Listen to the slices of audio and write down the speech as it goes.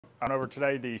On over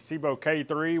today the SIBO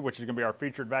K3, which is going to be our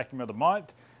featured vacuum of the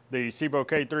month. The SIBO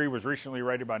K3 was recently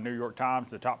rated by New York Times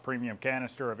the top premium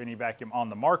canister of any vacuum on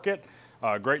the market.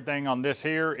 Great thing on this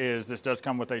here is this does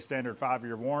come with a standard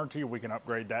 5-year warranty. We can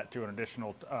upgrade that to an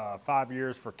additional 5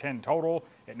 years for 10 total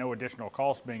at no additional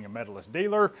cost, being a Medalist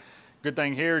dealer. Good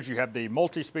thing here is you have the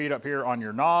multi-speed up here on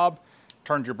your knob.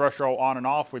 Turns your brush roll on and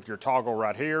off with your toggle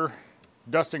right here.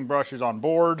 Dusting brushes on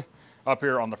board. Up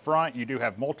here on the front, you do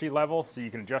have multi-level, so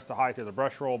you can adjust the height of the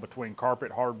brush roll between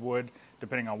carpet, hardwood,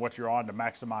 depending on what you're on to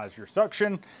maximize your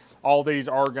suction. All these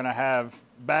are going to have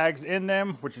bags in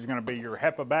them, which is going to be your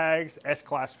HEPA bags,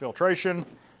 S-Class filtration,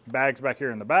 bags back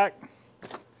here in the back.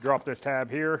 Drop this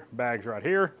tab here, bags right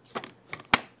here.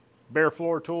 Bare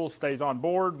floor tool stays on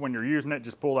board. When you're using it,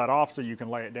 just pull that off so you can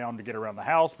lay it down to get around the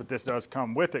house, but this does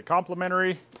come with it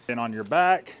complimentary. Then on your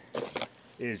back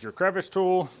is your crevice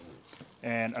tool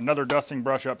and another dusting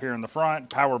brush up here in the front,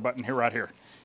 power button here right here.